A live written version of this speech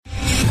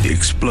The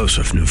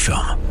explosive new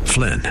film,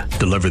 Flynn,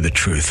 deliver the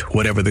truth,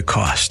 whatever the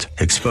cost,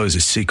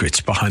 exposes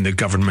secrets behind the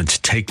government's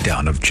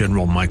takedown of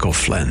General Michael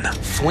Flynn.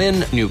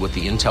 Flynn knew what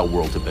the intel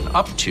world had been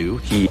up to.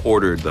 He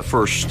ordered the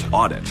first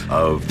audit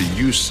of the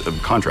use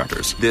of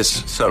contractors.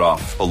 This set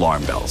off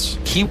alarm bells.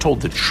 He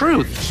told the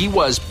truth. He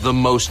was the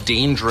most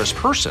dangerous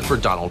person for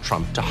Donald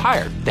Trump to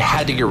hire. They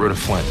had to get rid of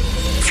Flynn.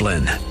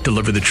 Flynn,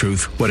 deliver the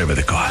truth, whatever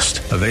the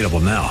cost. Available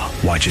now.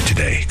 Watch it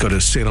today. Go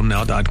to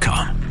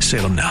salemnow.com.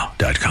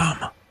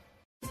 salemnow.com.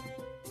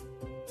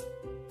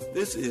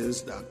 This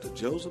is Dr.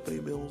 Joseph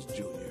A. Mills,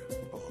 Jr.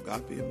 of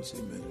Agape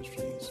Embassy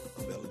Ministries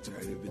of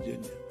Alexandria,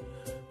 Virginia.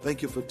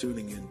 Thank you for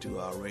tuning in to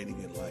our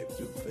Reigning in Life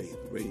Through Faith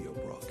radio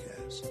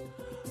broadcast.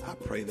 I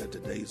pray that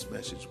today's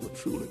message will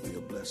truly be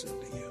a blessing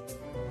to you.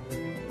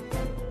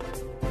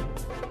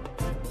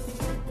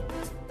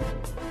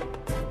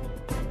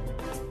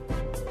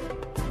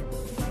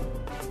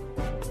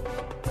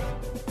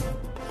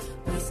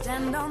 We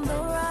stand on the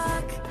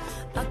rock,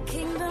 a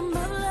kingdom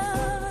of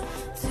love.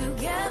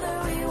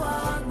 Together we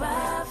walk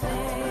by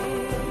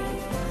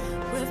faith.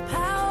 With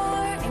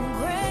power and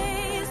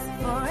grace,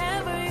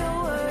 forever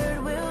your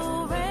word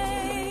will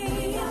reign.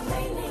 We are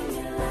reigning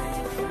in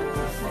life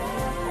through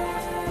faith.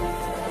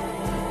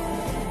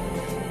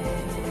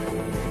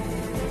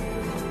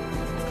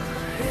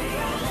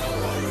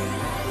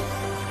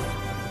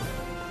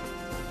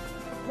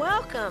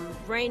 Welcome,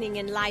 Reigning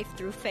in Life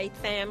Through Faith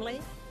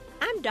family.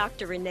 I'm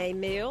Dr. Renee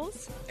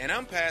Mills. And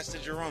I'm Pastor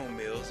Jerome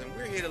Mills, and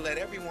we're here to let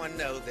everyone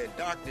know that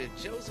Dr.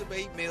 Joseph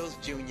A. Mills,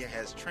 Jr.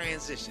 has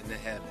transitioned to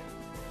heaven.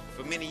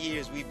 For many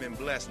years, we've been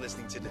blessed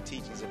listening to the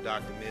teachings of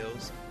Dr.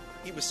 Mills.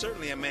 He was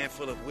certainly a man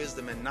full of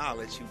wisdom and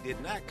knowledge who did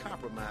not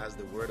compromise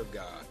the Word of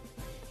God.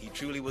 He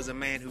truly was a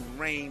man who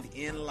reigned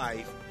in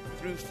life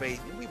through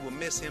faith, and we will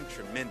miss him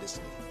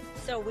tremendously.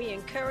 So we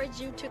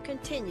encourage you to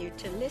continue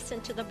to listen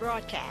to the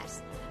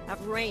broadcast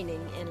of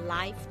Reigning in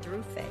Life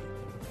Through Faith.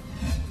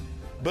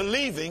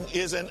 Believing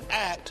is an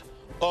act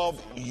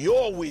of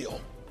your will.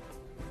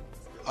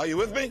 Are you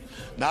with me?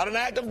 Not an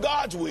act of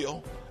God's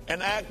will,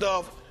 an act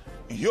of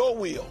your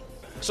will.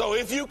 So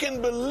if you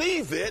can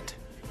believe it,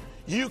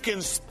 you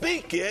can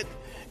speak it,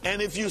 and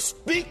if you're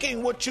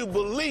speaking what you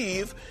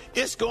believe,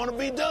 it's going to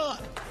be done.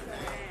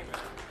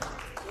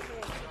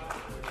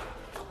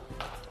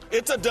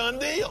 It's a done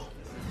deal.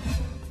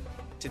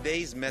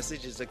 Today's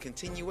message is a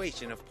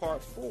continuation of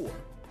part 4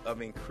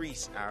 of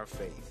Increase Our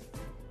Faith.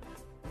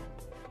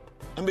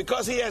 And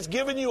because he has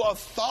given you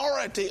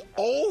authority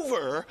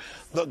over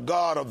the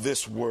God of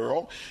this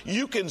world,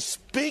 you can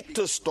speak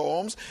to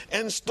storms,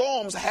 and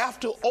storms have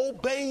to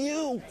obey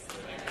you.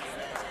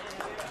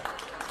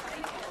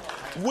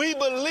 We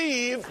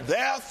believe,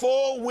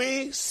 therefore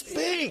we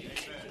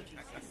speak.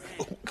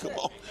 Oh, come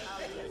on.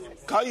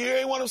 Are you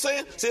hearing what I'm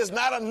saying? See, it's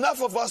not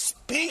enough of us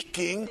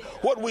speaking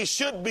what we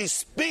should be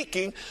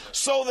speaking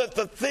so that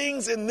the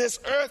things in this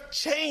earth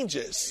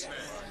changes.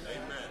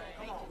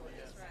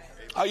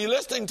 Are you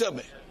listening to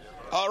me?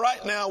 All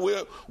right, now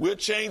we're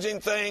changing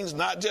things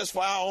not just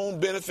for our own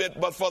benefit,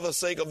 but for the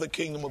sake of the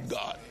kingdom of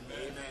God.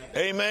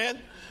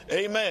 Amen.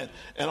 Amen.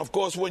 And of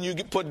course, when you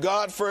put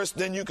God first,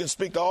 then you can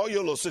speak to all your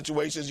little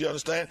situations, you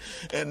understand,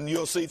 and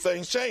you'll see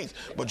things change.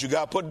 But you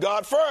got to put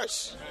God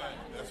first.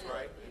 That's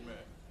right.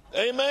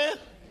 Amen.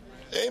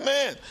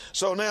 Amen.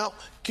 So now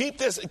keep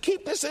this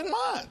in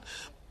mind.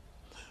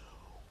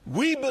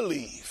 We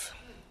believe,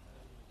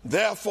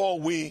 therefore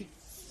we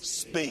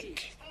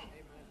speak.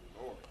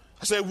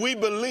 I say we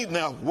believe.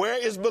 Now, where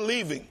is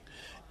believing?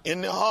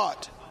 In the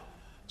heart.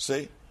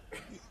 See?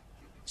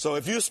 So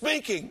if you're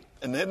speaking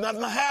and there's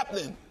nothing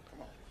happening,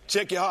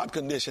 check your heart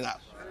condition out.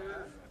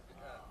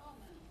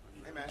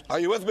 Are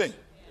you with me?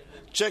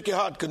 Check your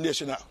heart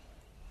condition out.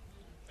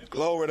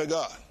 Glory to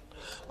God.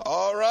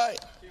 All right.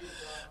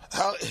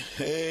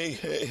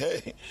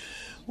 Hey.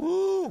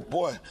 Woo,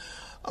 boy.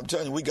 I'm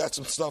telling you, we got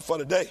some stuff for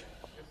today.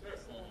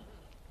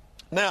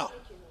 Now,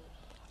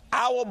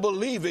 our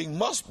believing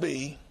must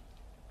be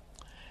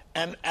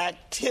an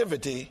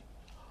activity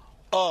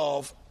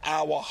of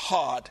our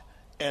heart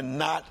and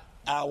not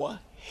our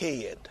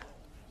head.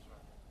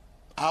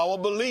 Our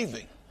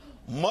believing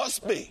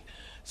must be.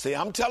 See,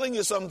 I'm telling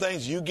you some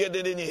things, you get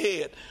it in your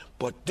head,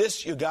 but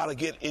this you got to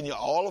get in your,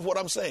 all of what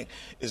I'm saying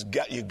is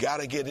you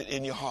got to get it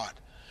in your heart.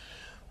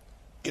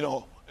 You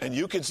know, and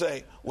you can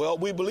say, well,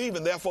 we believe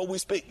and therefore we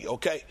speak.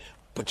 Okay,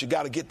 but you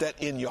got to get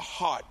that in your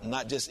heart,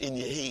 not just in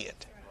your head.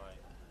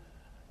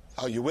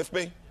 Are you with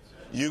me?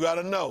 You got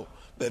to know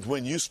that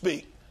when you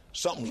speak,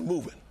 something's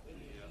moving.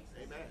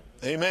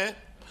 Amen.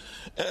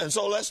 And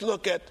so let's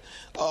look at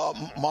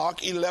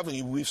Mark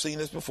 11. We've seen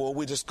this before.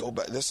 We just go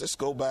back. Let's just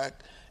go back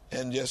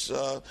and just,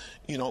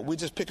 we're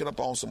just picking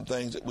up on some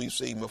things that we've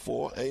seen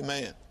before.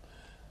 Amen.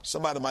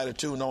 Somebody might have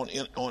tuned on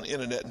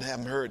internet and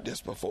haven't heard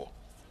this before.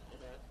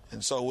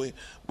 And so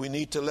we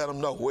need to let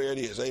them know where it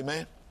is.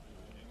 Amen.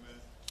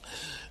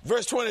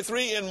 Verse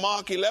 23 in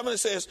Mark 11, it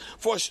says,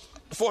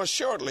 For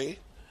assuredly,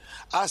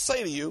 I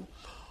say to you,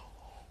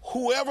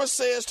 whoever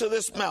says to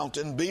this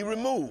mountain, be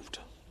removed.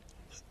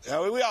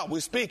 There we are, we're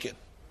speaking.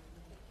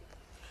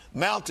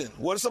 Mountain.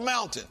 What is a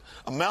mountain?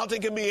 A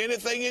mountain can be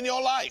anything in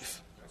your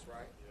life. That's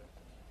right.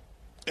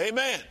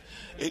 Amen.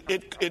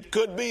 It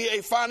could be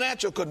a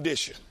financial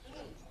condition.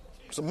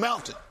 It's a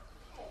mountain.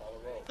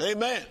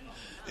 Amen.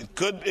 It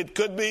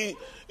could be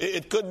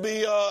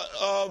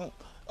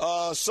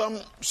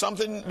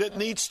something that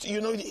needs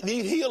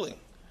need healing.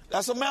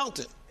 That's a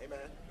mountain.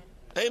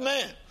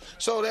 Amen.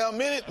 So there are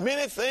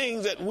many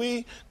things that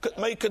we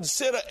may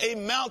consider a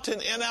mountain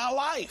in our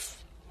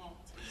life.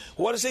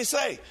 What does he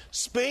say?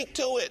 Speak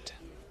to it.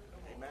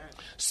 Amen.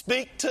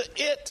 Speak to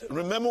it.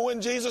 Remember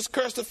when Jesus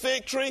cursed the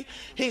fig tree?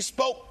 He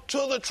spoke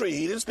to the tree.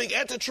 He didn't speak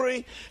at the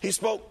tree. He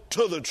spoke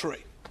to the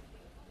tree.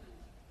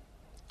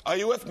 Are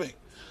you with me?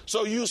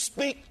 So you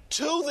speak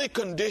to the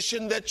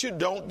condition that you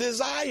don't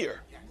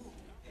desire.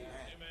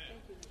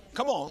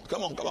 Come on.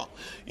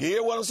 You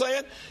hear what I'm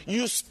saying?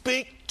 You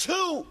speak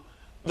to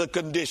the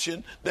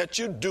condition that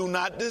you do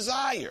not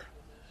desire.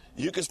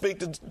 You can speak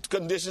to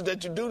conditions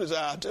that you do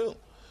desire too,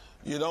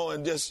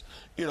 and just,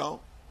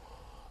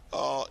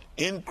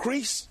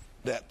 increase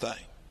that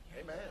thing.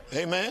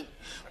 Amen.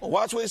 Well,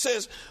 watch what it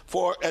says.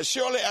 For as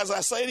surely as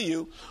I say to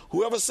you,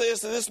 whoever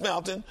says to this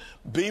mountain,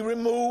 be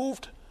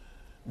removed,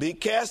 be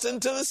cast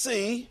into the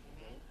sea,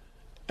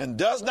 and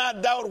does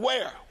not doubt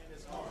where?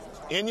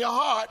 In your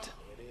heart.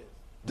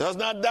 Does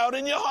not doubt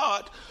in your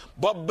heart,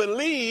 but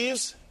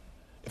believes.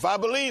 If I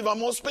believe, I'm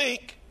going to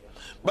speak.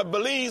 But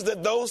believes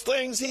that those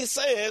things he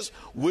says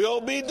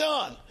will be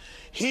done.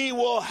 He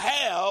will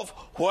have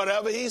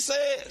whatever he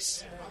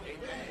says.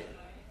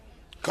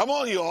 Come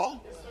on,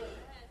 y'all.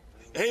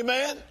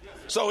 Amen.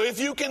 So if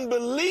you can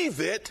believe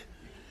it,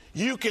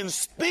 you can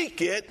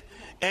speak it.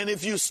 And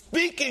if you're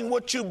speaking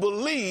what you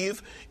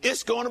believe,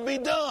 it's going to be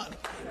done.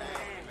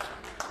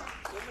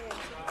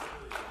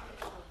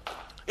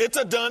 It's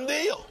a done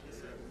deal.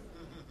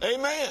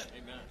 Amen.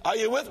 Are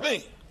you with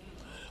me?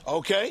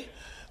 Okay.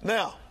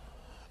 Now,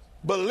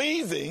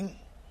 believing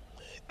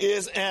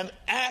is an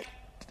act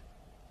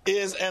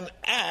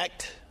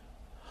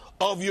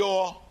of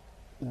your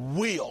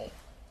will.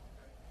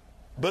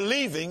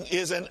 Believing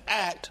is an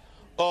act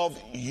of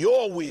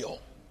your will.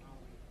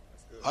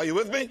 Are you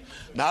with me?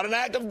 Not an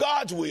act of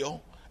God's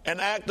will, an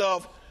act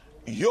of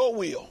your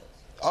will.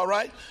 All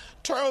right?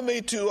 Turn with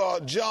me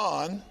to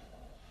John.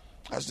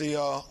 That's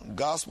the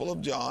Gospel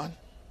of John.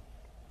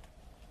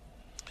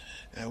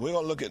 And we're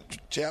going to look at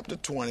chapter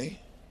 20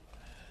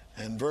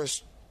 and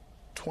verse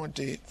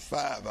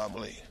 25, I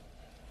believe.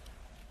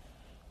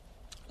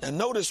 And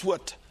notice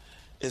what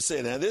it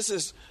said. Now, this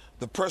is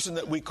the person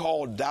that we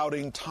call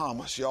Doubting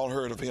Thomas. Y'all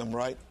heard of him,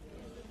 right?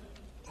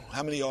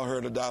 How many of y'all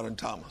heard of Doubting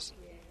Thomas?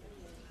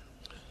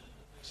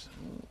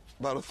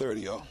 About a third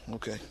of y'all.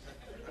 Okay.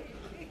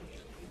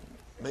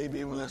 Maybe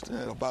even less than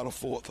that, about a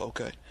fourth.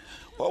 Okay.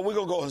 Well, we're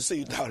going to go and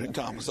see Doubting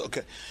Thomas.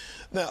 Okay.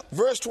 Now,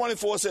 verse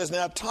 24 says,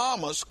 now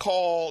Thomas,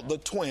 called the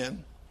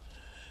twin,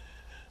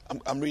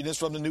 I'm reading this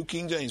from the New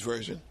King James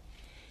Version,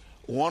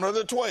 one of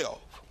the 12,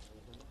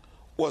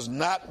 was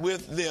not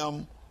with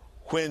them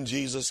when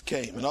Jesus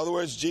came. In other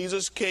words,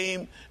 Jesus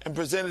came and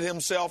presented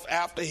himself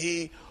after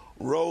he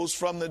rose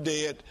from the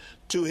dead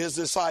to his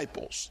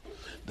disciples.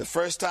 The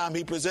first time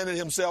he presented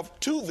himself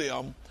to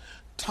them,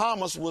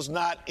 Thomas was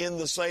not in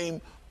the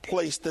same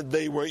place that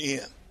they were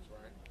in.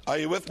 Are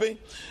you with me?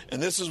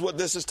 And this is what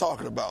this is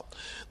talking about.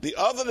 The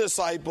other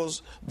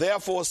disciples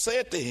therefore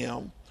said to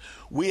him,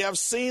 we have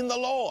seen the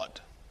Lord.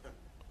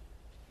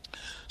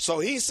 So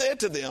he said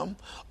to them,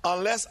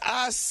 unless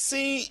I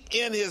see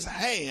in his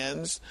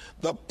hands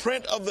the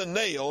print of the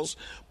nails,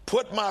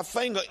 put my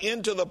finger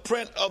into the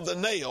print of the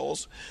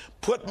nails,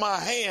 put my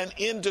hand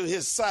into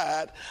his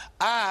side,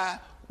 I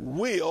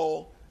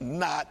will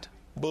not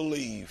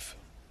believe.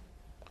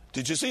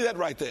 Did you see that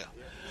right there?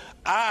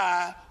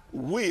 I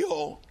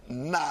will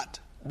not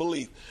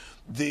believe.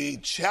 The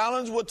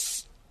challenge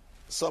with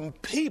some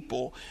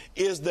people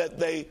is that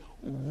they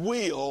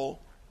will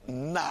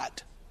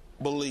not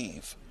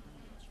believe.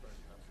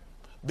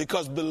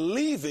 Because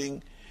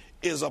believing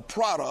is a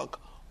product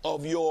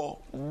of your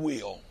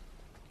will.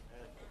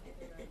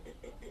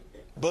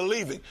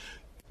 Believing.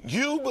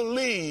 You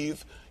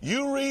believe,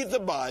 you read the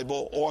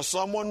Bible, or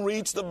someone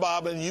reads the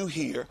Bible and you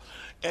hear,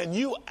 and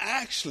you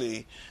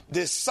actually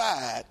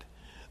decide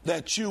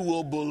that you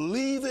will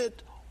believe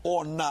it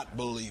or not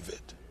believe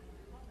it.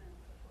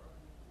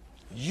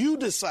 You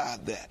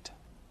decide that.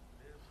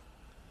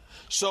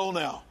 So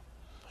now,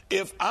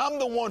 if I'm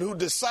the one who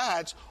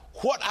decides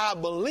what I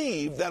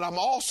believe, then I'm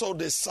also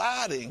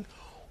deciding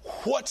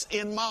what's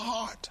in my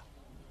heart.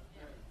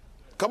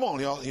 Come on,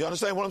 y'all. You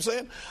understand what I'm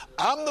saying?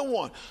 I'm the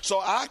one.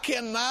 So I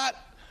cannot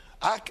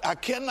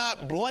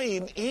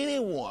blame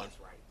anyone.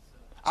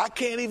 I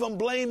can't even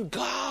blame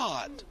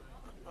God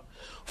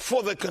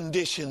for the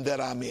condition that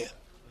I'm in.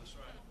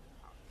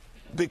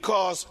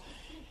 Because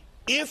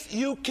if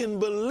you can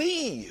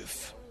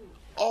believe,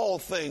 all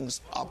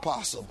things are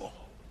possible.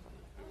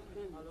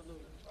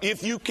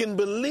 If you can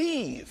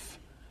believe,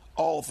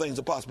 all things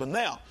are possible.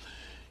 Now,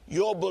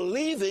 your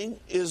believing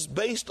is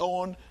based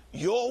on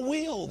your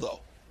will, though.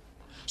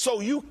 So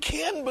you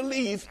can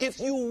believe if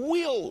you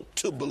will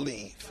to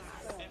believe.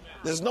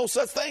 There's no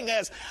such thing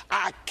as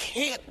I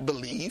can't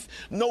believe.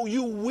 No,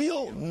 you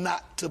will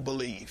not to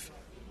believe.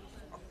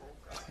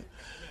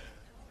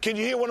 Can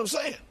you hear what I'm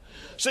saying?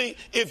 See,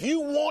 if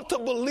you want to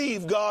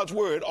believe God's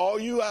word, all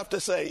you have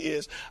to say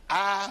is,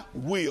 I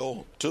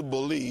will to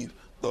believe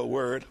the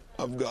word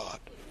of God.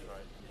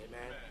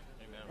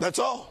 That's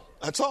all.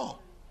 That's all.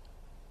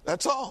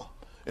 That's all.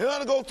 You don't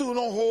have to go through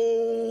no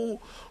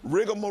whole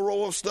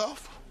rigmarole of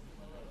stuff.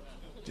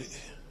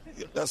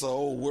 That's an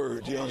old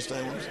word. Do you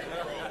understand what I'm saying?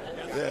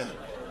 Yeah.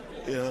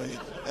 You know,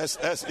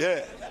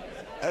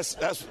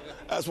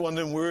 that's one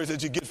of them words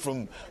that you get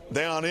from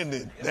down in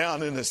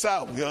the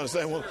South. You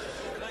understand what?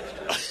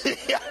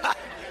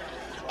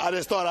 I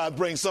just thought I'd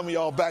bring some of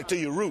y'all back to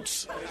your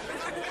roots.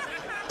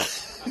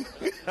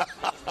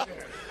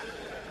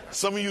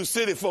 Some of you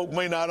city folk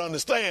may not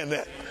understand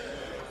that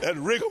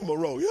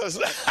rigmarole. You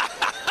understand?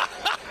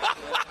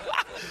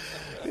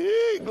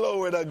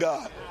 Glory to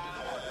God.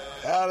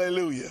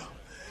 Hallelujah.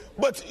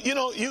 But, you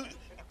know, you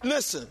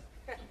listen.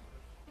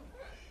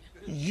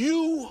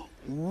 You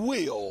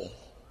will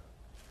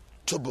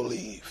to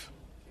believe.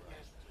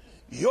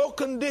 Your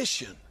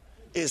condition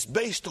is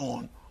based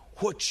on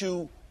what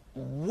you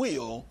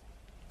will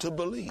to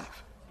believe.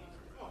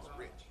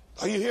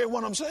 Are you hearing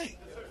what I'm saying?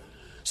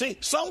 See,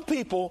 some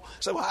people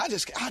say, well, I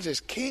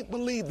just can't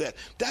believe that.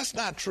 That's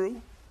not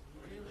true.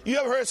 You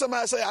ever heard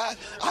somebody say, I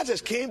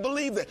just can't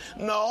believe that?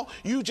 No,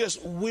 you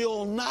just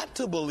will not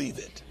to believe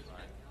it.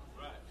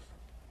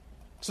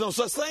 There's no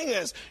such thing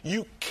as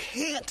you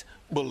can't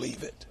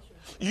believe it.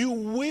 You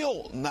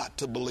will not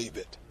to believe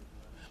it.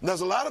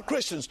 There's a lot of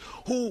Christians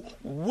who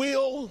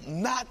will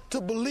not to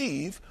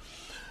believe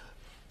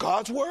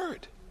God's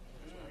word.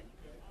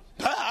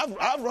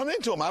 I've run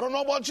into them. I don't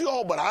know about you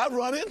all, but I've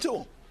run into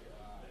them.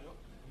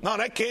 No,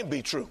 that can't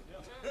be true.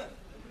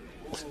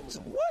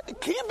 What?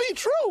 It can't be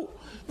true.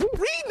 We're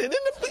reading it.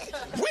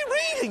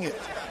 We're reading it.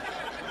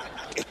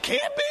 It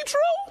can't be true.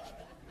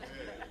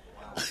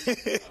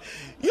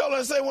 Y'all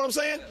understand what I'm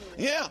saying?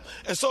 Yeah.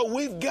 And so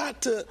we've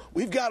got to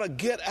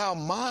get our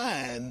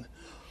mind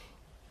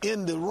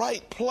in the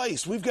right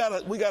place. We've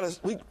got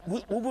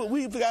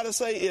to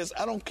say is,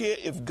 I don't care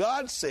if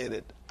God said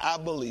it, I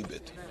believe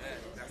it.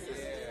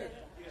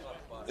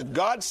 If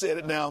God said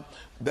it, now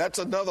that's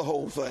another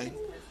whole thing.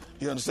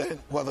 You understand?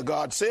 Whether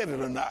God said it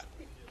or not.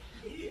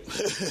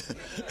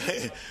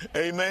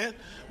 Amen.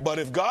 But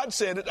if God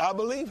said it, I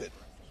believe it.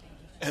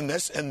 And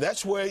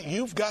that's where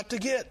you've got to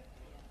get.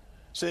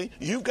 See,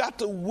 you've got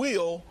the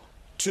will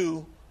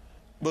to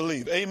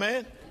believe.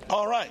 Amen.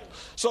 All right.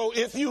 So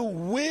if you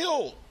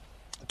will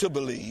to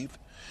believe,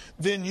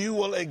 then you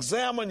will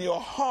examine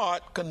your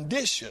heart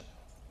condition.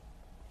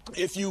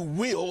 If you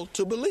will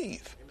to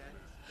believe.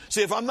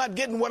 See, if I'm not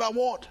getting what I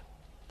want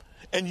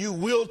and you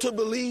will to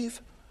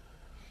believe,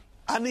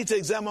 I need to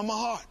examine my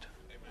heart.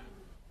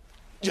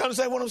 Do you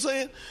understand what I'm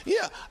saying?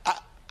 Yeah,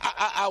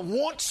 I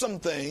want some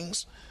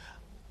things.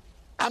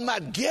 I'm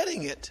not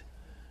getting it.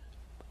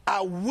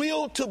 I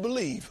will to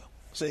believe.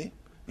 See,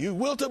 you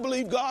will to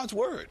believe God's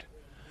word.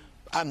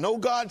 I know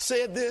God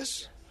said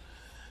this,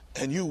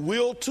 and you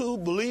will to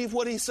believe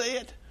what he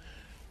said,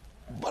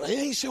 but it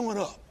ain't showing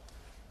up.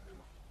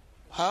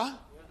 Huh?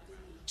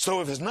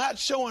 So if it's not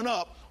showing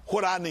up,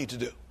 what I need to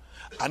do?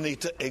 I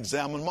need to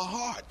examine my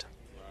heart.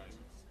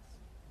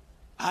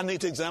 I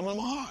need to examine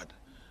my heart.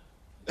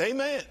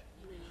 Amen.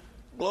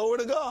 Glory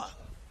to God.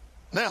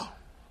 Now,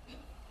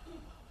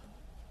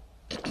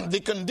 the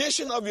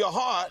condition of your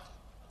heart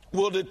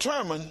will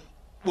determine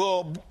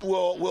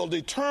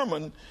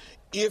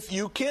if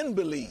you can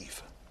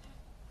believe.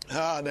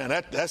 Now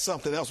that's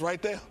something else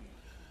right there.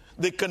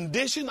 The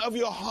condition of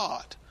your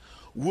heart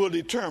will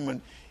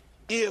determine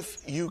if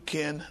you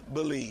can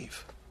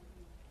believe.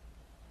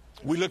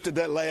 We looked at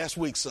that last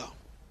week some.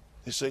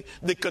 You see,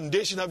 the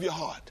condition of your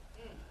heart.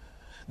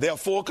 There are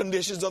 4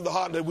 conditions of the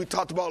heart that we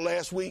talked about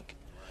last week,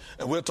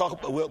 and we'll talk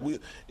about.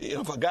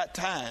 If I got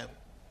time,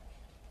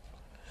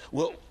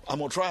 well, I'm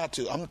gonna try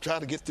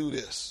to get through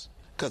this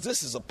because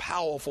this is a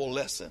powerful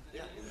lesson.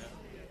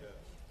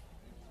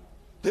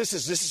 This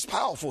is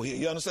powerful here.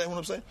 You understand what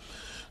I'm saying?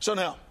 So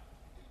now,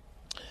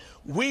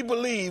 we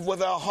believe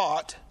with our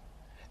heart,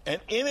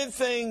 and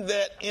anything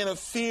that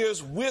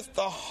interferes with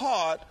the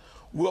heart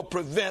will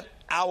prevent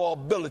our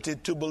ability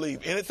to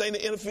believe. Anything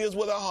that interferes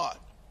with our heart.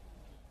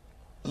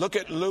 Look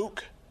at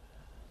Luke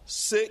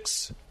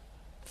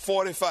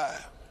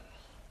 6:45.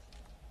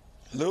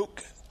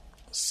 Luke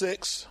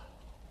 6,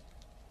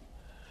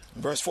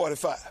 verse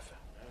 45.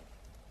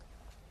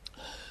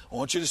 I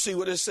want you to see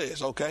what it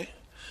says, okay?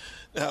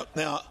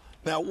 Now,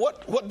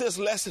 what this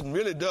lesson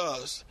really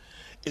does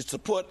is to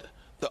put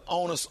the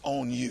onus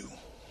on you.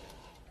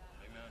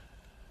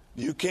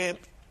 You can't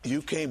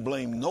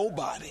blame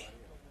nobody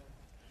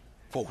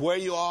for where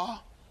you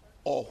are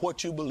or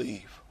what you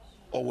believe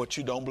or what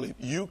you don't believe.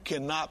 You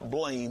cannot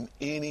blame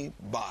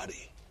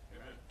anybody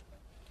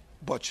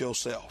but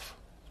yourself.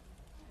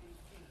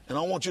 And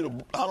I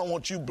don't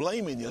want you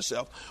blaming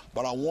yourself,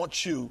 but I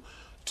want you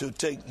to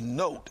take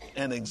note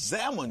and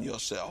examine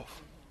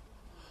yourself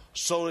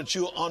so that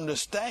you'll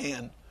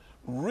understand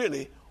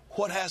really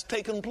what has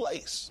taken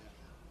place.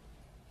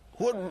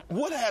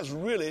 What has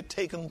really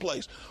taken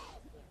place?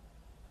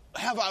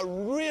 Have I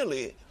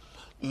really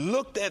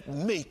looked at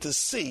me to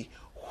see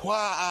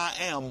why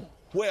I am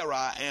where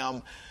I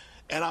am,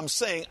 and I'm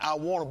saying I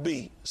want to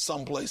be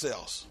someplace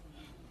else?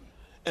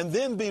 And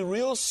then be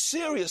real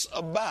serious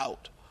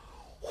about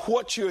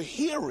what you're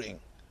hearing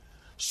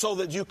so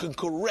that you can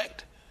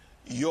correct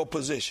your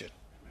position.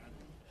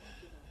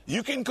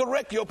 You can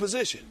correct your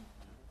position,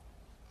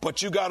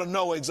 but you got to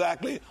know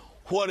exactly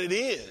what it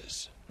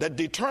is that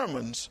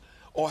determines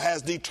or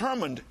has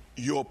determined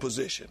your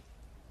position.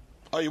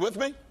 Are you with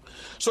me?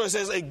 So it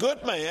says, a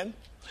good man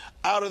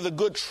out of the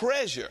good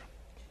treasure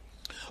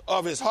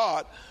of his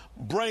heart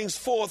brings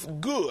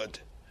forth good,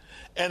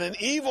 and an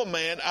evil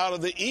man out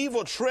of the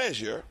evil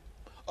treasure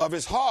of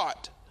his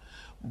heart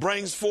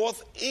brings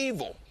forth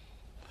evil.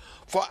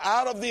 For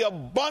out of the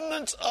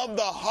abundance of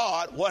the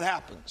heart, what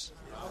happens?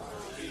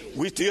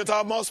 We still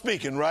talking about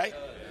speaking, right?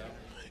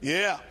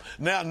 Yeah.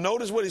 Now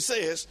notice what he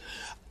says.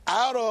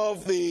 Out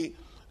of the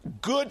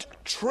good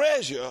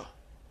treasure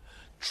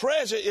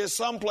is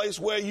someplace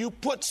where you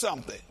put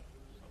something.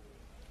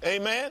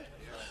 Amen?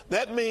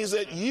 That means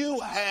that you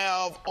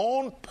have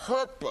on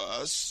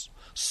purpose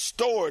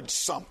stored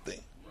something.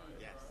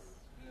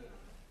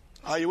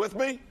 Are you with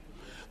me?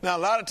 Now, a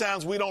lot of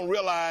times we don't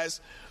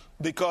realize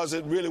because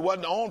it really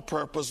wasn't on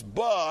purpose,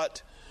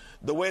 but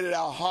the way that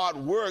our heart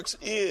works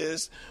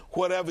is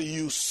whatever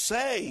you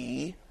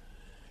say,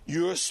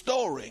 you're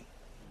storing.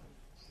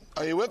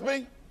 Are you with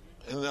me?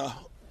 And I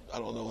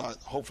don't know.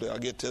 Hopefully I'll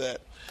get to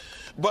that.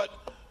 But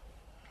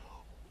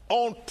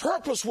on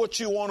purpose, what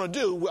you want to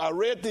do, I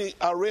read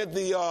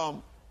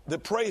the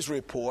praise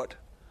report.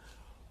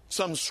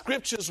 Some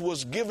scriptures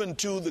was given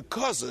to the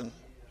cousin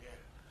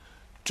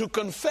to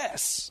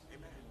confess.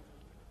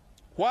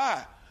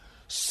 Why?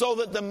 So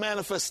that the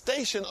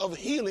manifestation of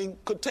healing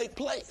could take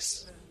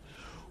place.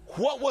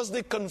 What was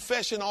the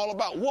confession all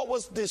about? What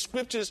was the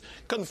scripture's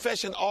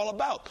confession all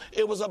about?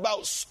 It was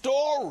about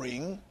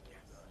storing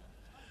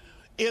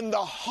in the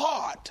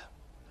heart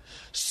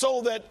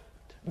so that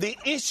the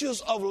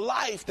issues of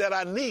life that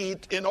I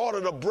need in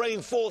order to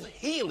bring forth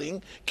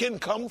healing can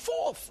come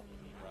forth.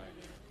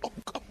 Oh,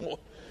 come on.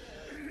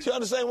 Do you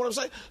understand what I'm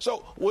saying?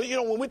 So,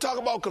 when we talk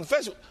about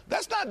confession,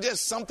 that's not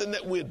just something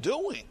that we're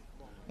doing.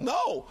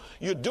 No,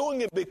 you're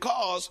doing it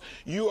because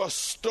you are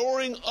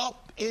storing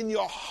up in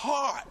your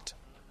heart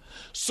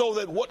so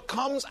that what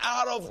comes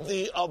out of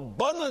the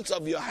abundance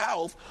of your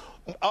health,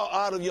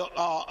 out of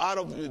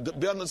the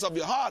abundance of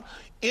your heart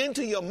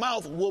into your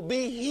mouth will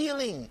be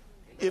healing,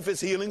 if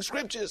it's healing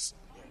scriptures.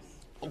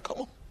 Oh, come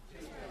on.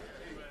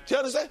 Do you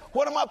understand?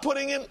 What am I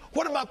putting in?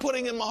 What am I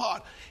putting in my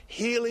heart?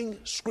 Healing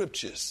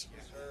scriptures.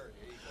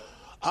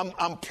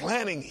 I'm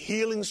planting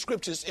healing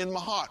scriptures in my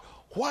heart.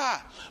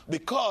 Why?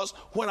 Because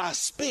when I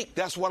speak,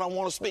 that's what I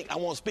want to speak. I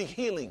want to speak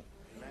healing.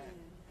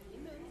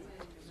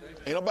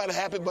 Ain't nobody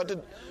happy but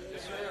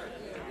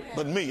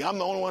me. I'm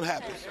the only one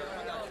happy.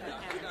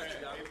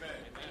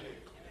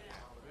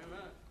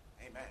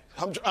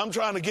 I'm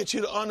trying to get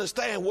you to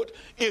understand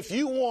if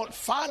you want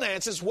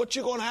finances, what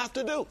you're going to have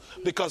to do.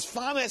 Because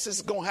finances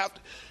is going to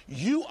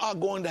you are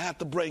going to have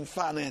to bring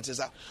finances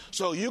out.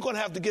 So you're going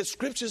to have to get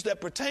scriptures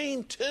that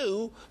pertain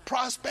to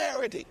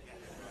prosperity.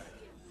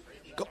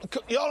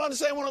 Y'all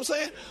understand what I'm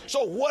saying?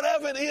 So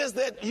whatever it is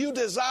that you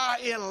desire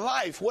in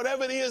life,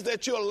 whatever it is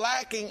that you're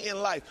lacking in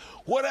life,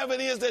 whatever it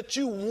is that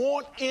you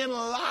want in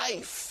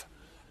life,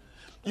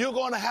 you're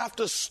going to have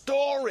to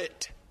store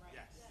it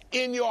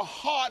in your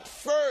heart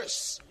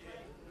first.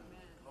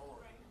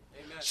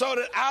 So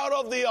that out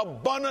of the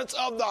abundance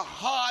of the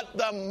heart,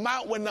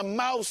 when the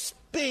mouth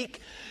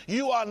speak,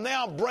 you are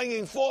now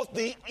bringing forth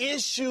the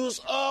issues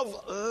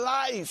of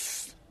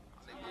life.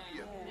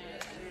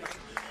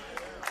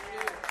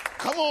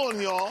 Come on,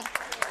 y'all.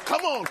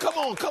 Come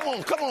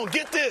on.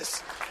 Get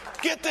this.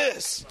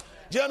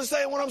 Do you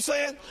understand what I'm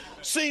saying?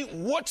 See,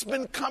 what's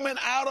been coming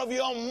out of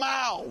your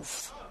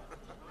mouth?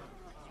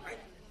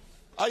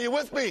 Are you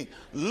with me?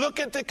 Look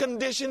at the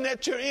condition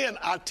that you're in.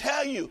 I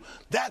tell you,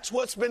 that's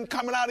what's been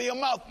coming out of your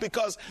mouth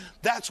because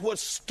that's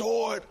what's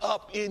stored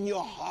up in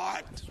your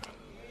heart.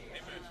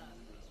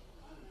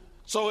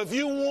 So if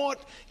you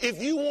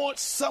want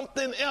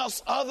something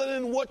else other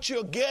than what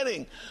you're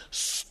getting,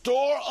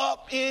 store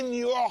up in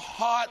your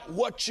heart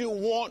what you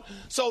want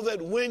so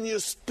that when you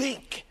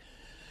speak,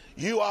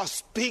 you are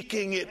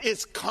speaking it.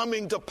 It's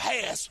coming to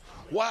pass.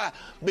 Why?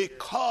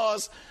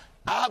 Because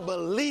I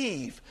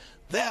believe,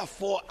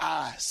 therefore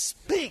I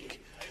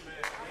speak.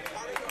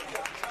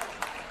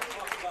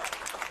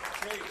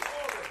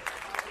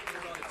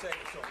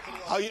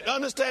 Are you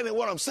understanding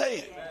what I'm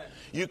saying?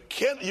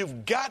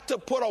 You've got to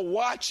put a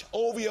watch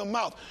over your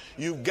mouth.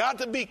 You've got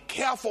to be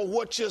careful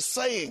what you're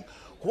saying.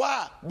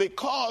 Why?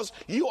 Because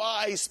you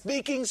are a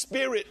speaking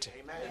spirit.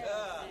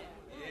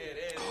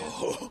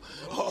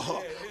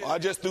 I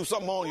just threw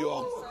something on you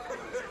all.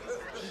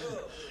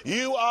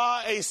 You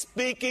are a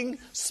speaking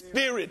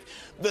spirit.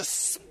 The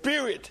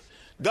spirit.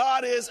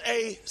 God is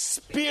a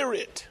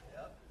spirit.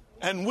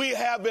 And we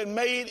have been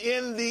made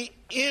in the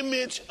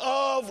image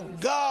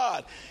of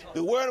God.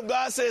 The word of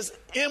God says,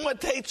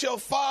 imitate your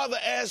father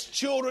as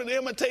children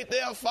imitate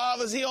their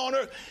fathers here on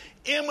earth.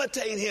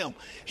 Imitate him.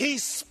 He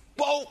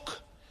spoke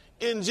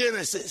in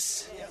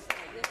Genesis.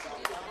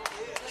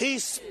 He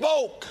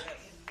spoke.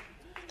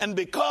 And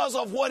because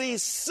of what he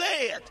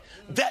said,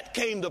 that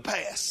came to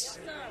pass.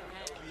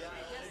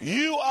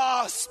 You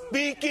are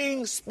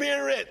speaking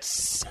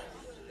spirits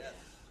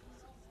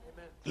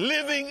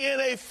living in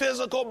a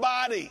physical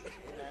body.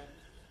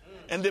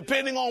 And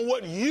depending on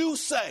what you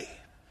say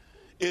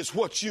is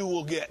what you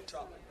will get.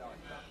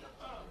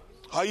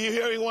 Are you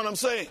hearing what I'm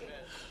saying?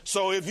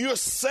 So if you're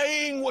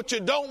saying what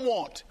you don't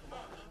want,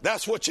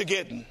 that's what you're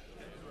getting.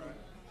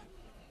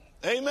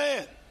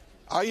 Amen.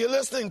 Are you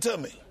listening to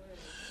me?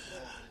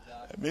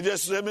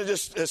 Let's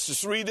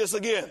just read this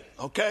again,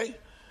 okay?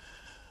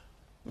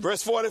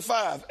 Verse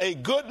 45, a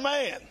good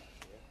man,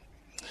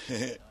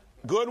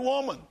 good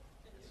woman,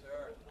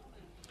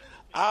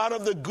 out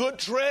of the good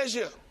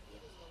treasure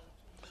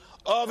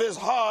of his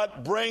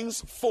heart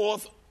brings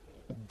forth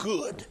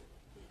good.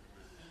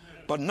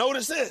 But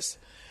notice this,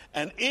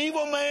 an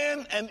evil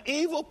man, an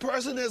evil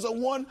person is a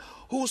one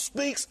who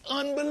speaks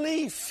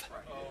unbelief.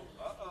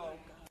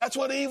 That's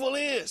what evil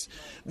is.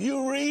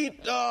 You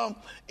read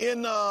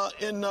in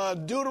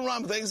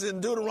Deuteronomy, things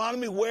in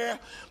Deuteronomy where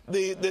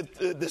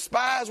the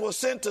spies were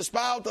sent to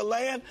spy out the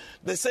land.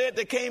 They said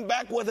they came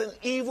back with an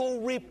evil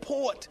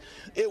report.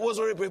 It was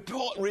a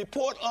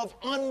report of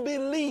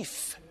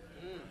unbelief.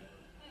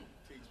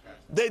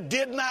 They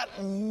did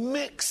not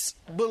mix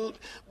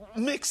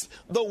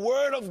the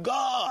word of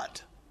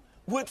God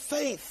with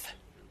faith.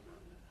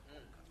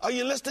 Are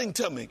you listening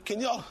to me?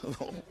 Can y'all?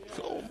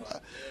 Oh my.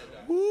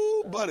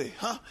 Woo, buddy,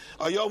 huh?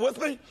 Are y'all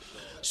with me?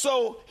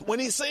 So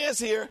when he says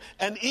here,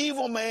 an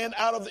evil man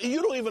out of,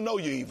 you don't even know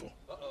you're evil.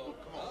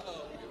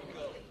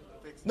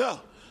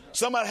 No,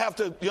 somebody have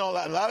to, in a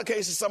lot of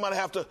cases, somebody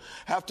have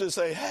to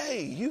say,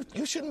 hey, you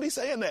shouldn't be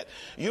saying that.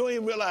 You don't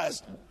even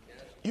realize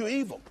you're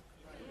evil.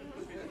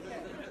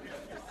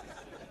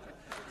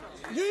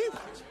 You're evil.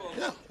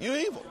 Yeah, you're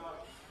evil.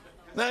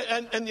 Now,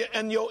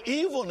 and your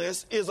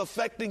evilness is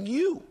affecting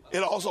you.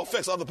 It also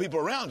affects other people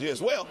around you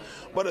as well,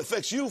 but it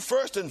affects you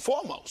first and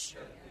foremost.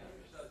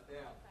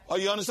 Are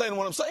you understanding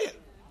what I'm saying?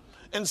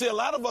 And see, a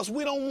lot of us,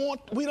 we don't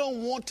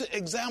want to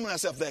examine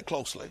ourselves that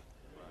closely.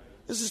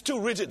 This is too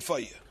rigid for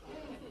you.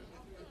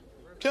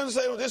 Do you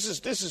understand?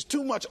 This is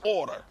too much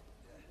order.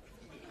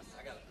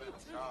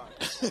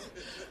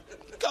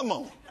 Come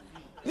on.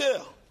 Yeah.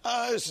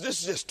 This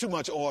is just too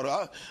much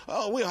order.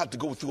 We don't have to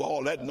go through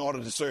all that in order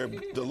to serve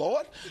the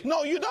Lord.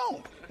 No, you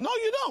don't. No,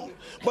 you don't.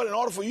 But in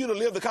order for you to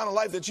live the kind of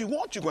life that you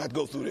want, you're going to have to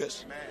go through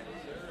this.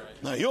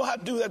 Now, you don't have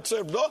to do that to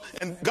serve the Lord.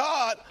 And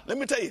God, let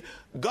me tell you,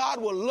 God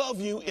will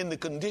love you in the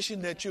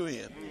condition that you're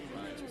in.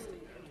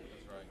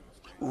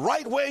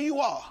 Right where you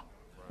are,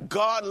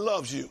 God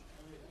loves you.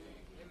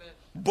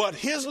 But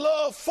his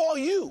love for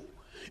you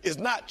is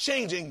not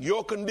changing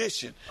your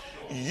condition.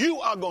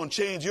 You are going to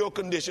change your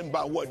condition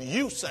by what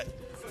you say.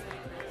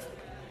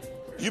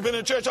 You've been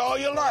in church all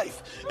your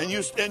life, and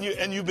you've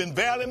been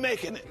barely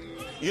making it.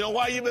 You know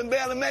why you've been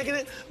barely making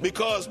it?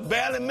 Because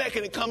barely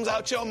making it comes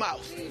out your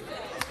mouth.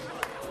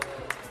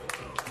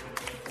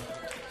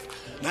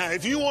 Now,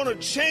 if you want to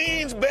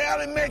change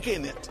barely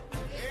making it,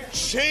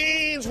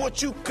 change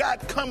what you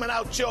got coming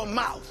out your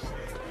mouth.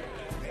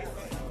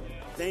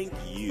 Thank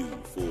you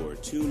for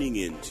tuning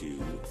into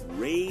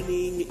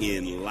Reigning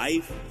in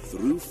Life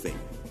Through Faith,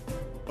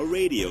 a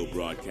radio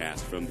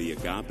broadcast from the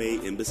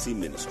Agape Embassy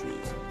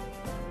Ministries.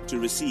 To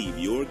receive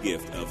your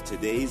gift of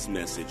today's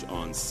message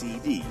on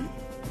CD,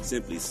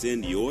 simply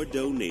send your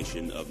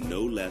donation of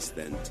no less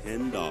than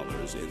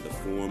 $10 in the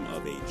form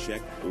of a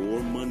check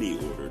or money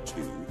order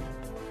to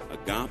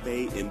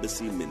Agape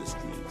Embassy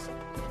Ministries,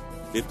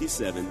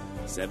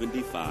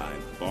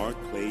 5775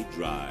 Barclay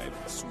Drive,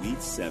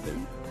 Suite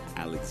 7,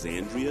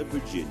 Alexandria,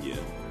 Virginia,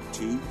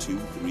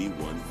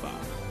 22315.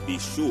 Be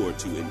sure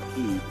to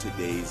include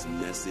today's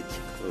message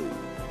code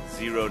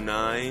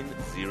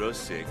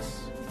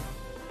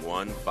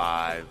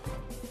 090615SM.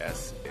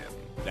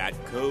 That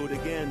code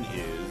again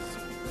is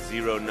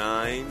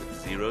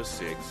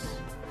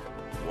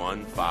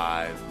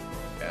 090615SM.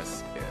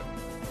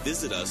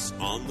 Visit us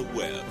on the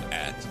web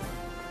at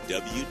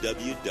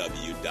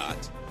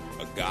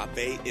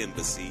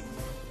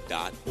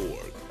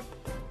www.agapeembassy.org.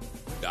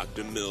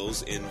 Dr.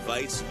 Mills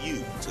invites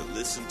you to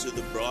listen to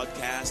the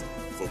broadcast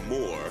for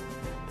more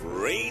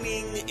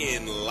Reigning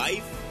in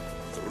Life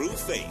Through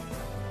Faith.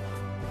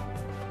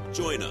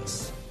 Join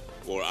us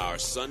for our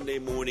Sunday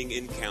morning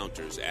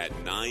encounters at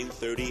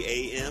 9:30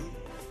 a.m.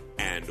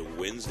 and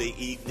Wednesday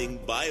evening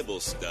Bible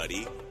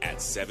study at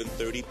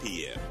 7:30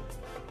 p.m.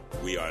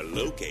 We are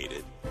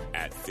located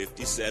at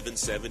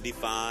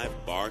 5775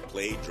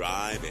 Barclay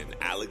Drive in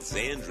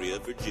Alexandria,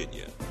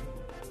 Virginia.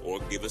 Or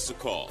give us a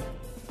call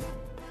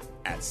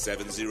at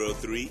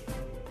 703-984-5255.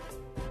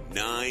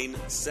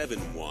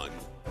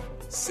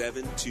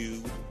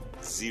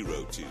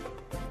 971-7202.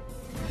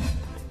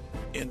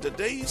 In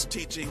today's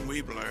teaching,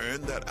 we've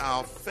learned that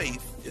our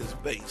faith is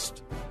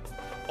based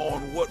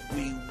on what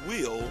we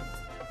will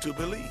to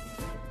believe.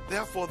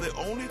 Therefore, the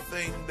only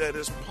thing that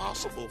is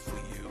possible for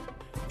you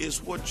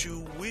is what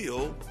you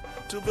will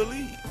to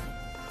believe.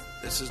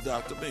 This is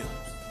Dr. Mills,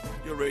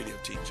 your radio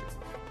teacher.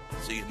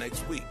 See you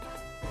next week.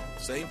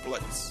 Same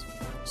place,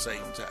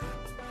 same time.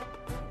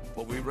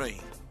 For we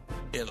reign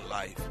in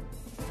life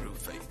through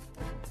faith.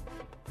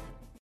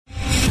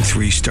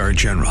 3-star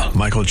General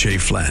Michael J.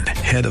 Flynn,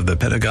 head of the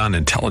Pentagon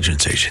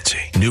Intelligence Agency,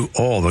 knew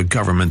all the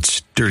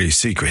government's dirty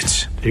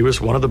secrets. He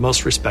was one of the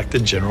most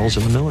respected generals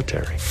in the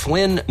military.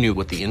 Flynn knew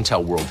what the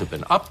intel world had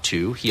been up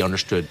to. He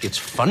understood its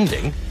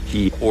funding.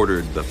 He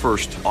ordered the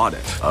first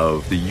audit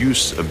of the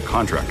use of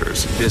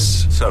contractors.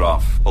 This set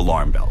off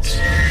alarm bells.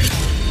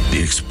 The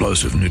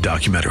explosive new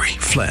documentary,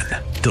 Flynn,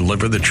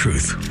 Deliver the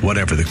Truth,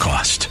 Whatever the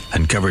Cost,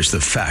 uncovers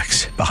the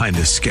facts behind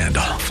this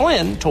scandal.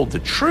 Flynn told the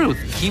truth.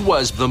 He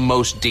was the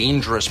most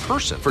dangerous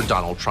person for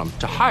Donald Trump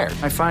to hire.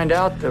 I find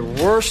out the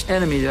worst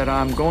enemy that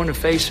I'm going to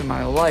face in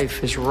my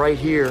life is right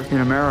here in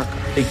America.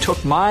 They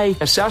took my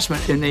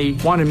assessment and they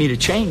wanted me to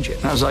change it.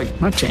 And I was like, I'm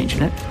not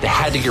changing it. They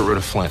had to get rid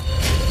of Flynn.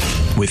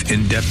 With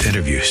in-depth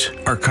interviews,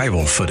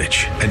 archival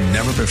footage, and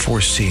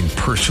never-before-seen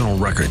personal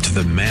records of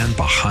the man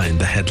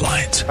behind the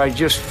headlines. I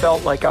just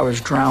felt like I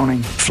was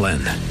drowning. Flynn,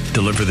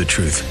 Deliver the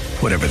Truth,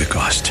 Whatever the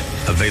Cost.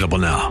 Available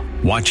now.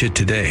 Watch it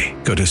today.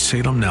 Go to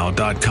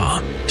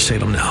salemnow.com.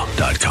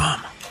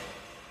 salemnow.com.